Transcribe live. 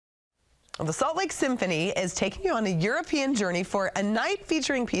The Salt Lake Symphony is taking you on a European journey for a night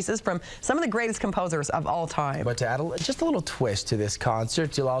featuring pieces from some of the greatest composers of all time. But to add just a little twist to this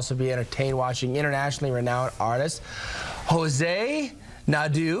concert, you'll also be entertained watching internationally renowned artist Josee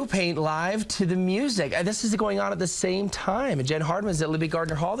Nadeau paint live to the music. And this is going on at the same time. And Jen Hardman's at Libby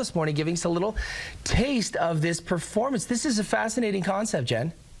Gardner Hall this morning giving us a little taste of this performance. This is a fascinating concept,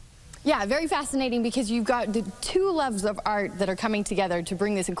 Jen. Yeah, very fascinating because you've got the two loves of art that are coming together to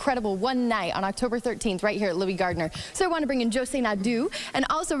bring this incredible one night on October 13th right here at Libby Gardner. So I want to bring in Josee Nadeau and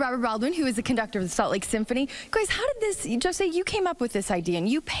also Robert Baldwin, who is the conductor of the Salt Lake Symphony. Guys, how did this, Josee, you came up with this idea and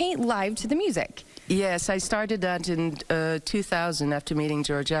you paint live to the music. Yes, I started that in 2000 after meeting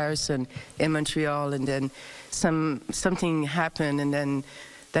George Harrison in Montreal, and then something happened, and then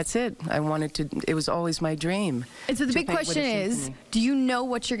that's it. I wanted to, it was always my dream. And so the big question is, do you know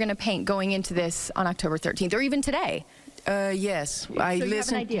what you're going to paint going into this on October 13th, or even today? Yes. So you have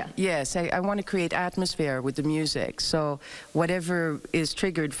an idea? Yes, I want to create atmosphere with the music. So whatever is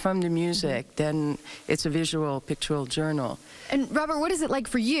triggered from the music, then it's a visual, pictorial journal. And Robert, what is it like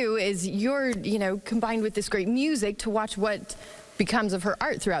for you as you're, combined with this great music to watch what becomes of her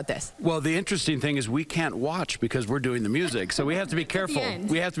art throughout this? Well, the interesting thing is we can't watch because we're doing the music, so we have to be careful.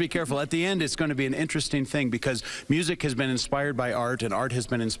 We have to be careful. At the end, it's going to be an interesting thing because music has been inspired by art and art has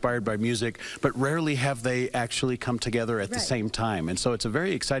been inspired by music, but rarely have they actually come together at the same time. And so it's a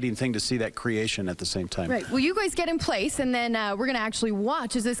very exciting thing to see that creation at the same time. Right. Well, you guys get in place, and then we're going to actually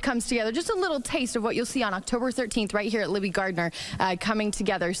watch as this comes together. Just a little taste of what you'll see on October 13th right here at Libby Gardner coming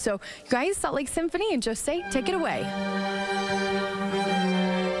together. So, you guys, Salt Lake Symphony and Josee, take it away.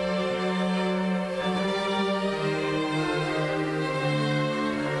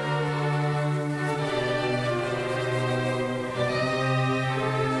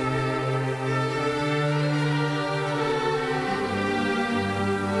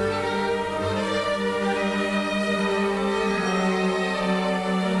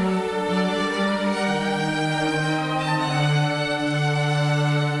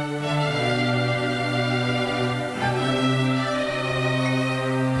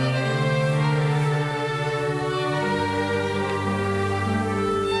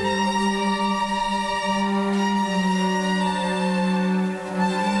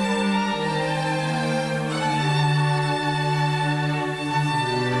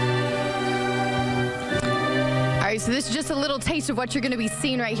 So this is just a little taste of what you're going to be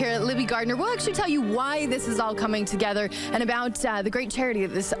seeing right here at Libby Gardner. We'll actually tell you why this is all coming together and about the great charity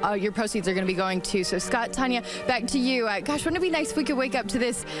that this your proceeds are going to be going to. So Scott, Tanya, back to you. Gosh, wouldn't it be nice if we could wake up to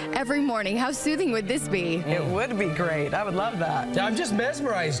this every morning? How soothing would this be? It would be great. I would love that. I'm just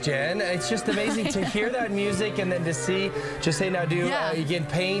mesmerized, Jen. It's just amazing to hear that music and then to see Josee Nadeau again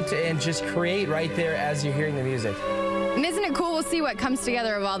paint and just create right there as you're hearing the music. And isn't it cool? We'll see what comes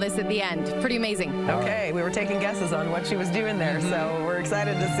together of all this at the end. Pretty amazing. Okay, we were taking guesses on what she was doing there, so we're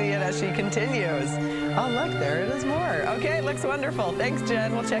excited to see it as she continues. Oh, look, there it is more. Okay, it looks wonderful. Thanks,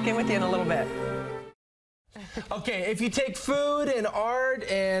 Jen. We'll check in with you in a little bit. Okay, if you take food and art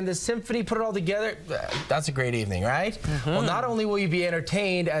and the symphony, put it all together, that's a great evening, right? Well, not only will you be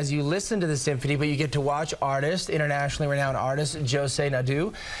entertained as you listen to the symphony, but you get to watch internationally renowned artist Josee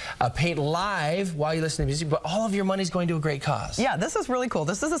Nadeau paint live while you listen to music, but all of your money's going to a great cause. Yeah, this is really cool.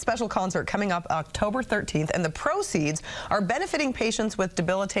 This is a special concert coming up October 13th, and the proceeds are benefiting patients with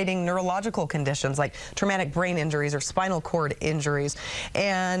debilitating neurological conditions like traumatic brain injuries or spinal cord injuries,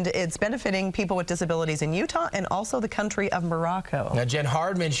 and it's benefiting people with disabilities in Utah and also the country of Morocco. Now, Jen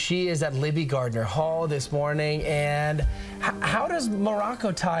Hardman, she is at Libby Gardner Hall this morning, and how does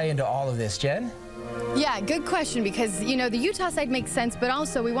Morocco tie into all of this, Jen? Yeah, good question, because, the Utah side makes sense, but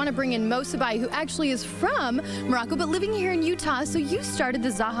also we want to bring in Mosabai, who actually is from Morocco, but living here in Utah. So you started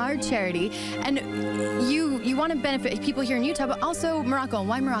the Zahara Charity, and you want to benefit people here in Utah, but also Morocco.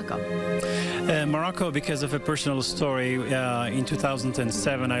 Why Morocco? Morocco, because of a personal story. In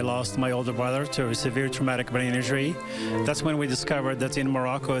 2007, I lost my older brother to a severe traumatic brain injury. That's when we discovered that in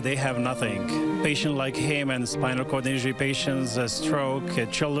Morocco, they have nothing. Patients like him and spinal cord injury patients,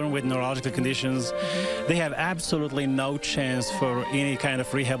 stroke, children with neurological conditions, they have absolutely no chance for any kind of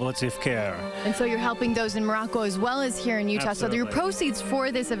rehabilitative care. And so you're helping those in Morocco as well as here in Utah. Absolutely. So your proceeds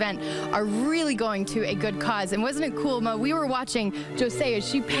for this event are really going to a good cause. And wasn't it cool, Mo? We were watching Josee as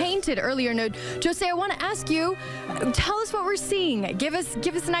she painted earlier. No, Josee, I want to ask you, tell us what we're seeing. Give us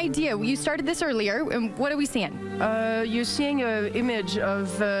an idea. You started this earlier, and what are we seeing? You're seeing an image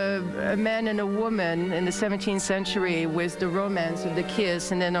of a man and a woman in the 17th century with the romance of the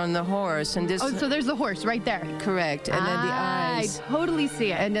kiss, and then on the horse. And this. Oh, so there's the horse right there. Correct. And then the eyes. I totally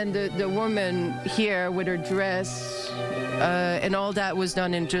see it. And then the woman here with her dress and all that was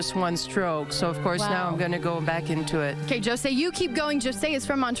done in just one stroke. So of course now I'm going to go back into it. Okay, Josee, you keep going. Josee is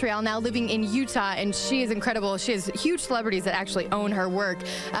from Montreal, now living in Utah, and she is incredible. She has huge celebrities that actually own her work,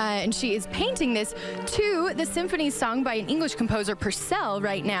 and she is painting this to the symphony song by an English composer, Purcell,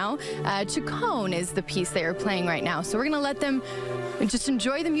 right now. Chacon is the piece they are playing right now. So we're going to let them just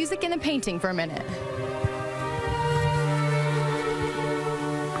enjoy the music and the painting for a minute.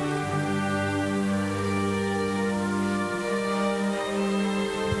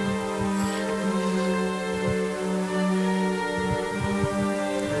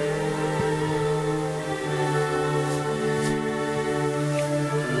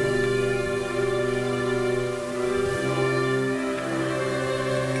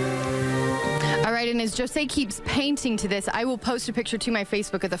 And as Josee keeps painting to this, I will post a picture to my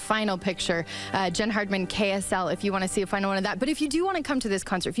Facebook of the final picture. Jen Hardman, KSL, if you want to see a final one of that. But if you do want to come to this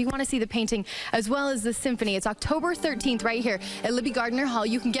concert, if you want to see the painting as well as the symphony, it's October 13th right here at Libby Gardner Hall.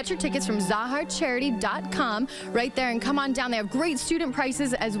 You can get your tickets from zaharacharity.com right there and come on down. They have great student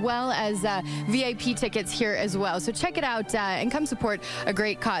prices as well as VIP tickets here as well. So check it out and come support a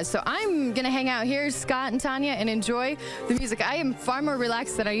great cause. So I'm going to hang out here, Scott and Tanya, and enjoy the music. I am far more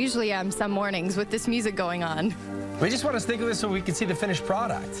relaxed than I usually am some mornings with this music going on. We just want to stick with this so we can see the finished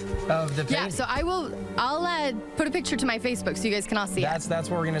product of the painting. Yeah, so I'll put a picture to my Facebook so you guys can all see it. That's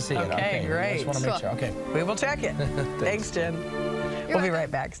where we're going to see it. Okay, great. I just want to make sure. Okay. We will check it. Thanks, Jen. We'll be right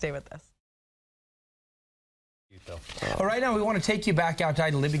back. Stay with us. Well, right now we want to take you back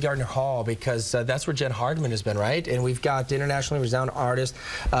outside to Libby Gardner Hall because that's where Jen Hardman has been, right? And we've got internationally renowned artist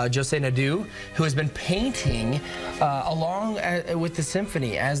Josee Nadeau, who has been painting along with the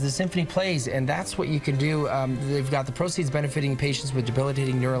symphony as the symphony plays, and that's what you can do. They've got the proceeds benefiting patients with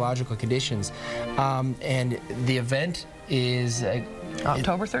debilitating neurological conditions, and the event is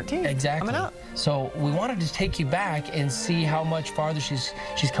October 13th. Exactly. Coming up. So we wanted to take you back and see how much farther she's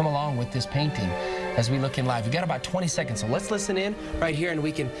come along with this painting as we look in live. We've got about 20 seconds, so let's listen in right here and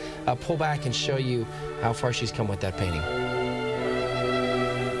we can pull back and show you how far she's come with that painting.